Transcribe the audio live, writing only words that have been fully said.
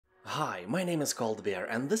Hi, my name is Cold Bear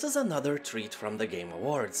and this is another treat from the Game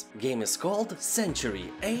Awards. Game is called Century,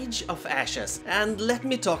 Age of Ashes, and let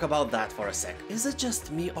me talk about that for a sec. Is it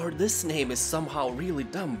just me or this name is somehow really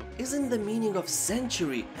dumb? Isn't the meaning of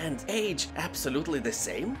century and age absolutely the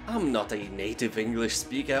same? I'm not a native English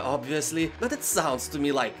speaker obviously, but it sounds to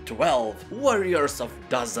me like 12, Warriors of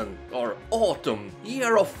Dozen, or Autumn,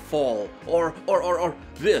 Year of Fall, or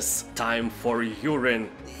this time for urine.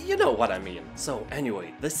 You know what I mean. So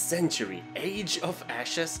anyway, the Century, Age of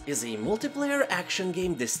Ashes is a multiplayer action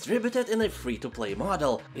game distributed in a free-to-play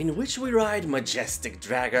model, in which we ride majestic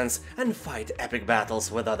dragons and fight epic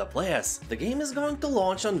battles with other players. The game is going to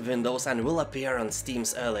launch on Windows and will appear on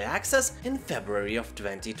Steam's Early Access in February of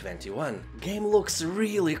 2021. Game looks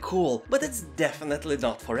really cool, but it's definitely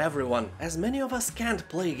not for everyone, as many of us can't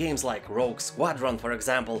play games like Rogue Squadron, for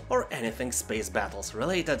example, or anything space battles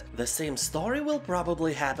related. The same story will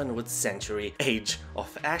probably happen with Century, Age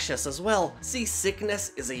of Ashes as well.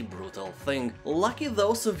 Seasickness is a brutal thing. Lucky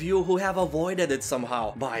those of you who have avoided it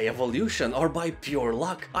somehow, by evolution or by pure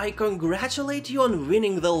luck. I congratulate you on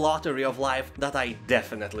winning the lottery of life that I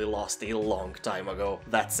definitely lost a long time ago.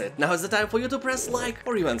 That's it. Now is the time for you to press like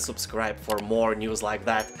or even subscribe for more news like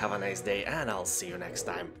that. Have a nice day and I'll see you next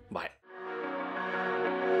time. Bye.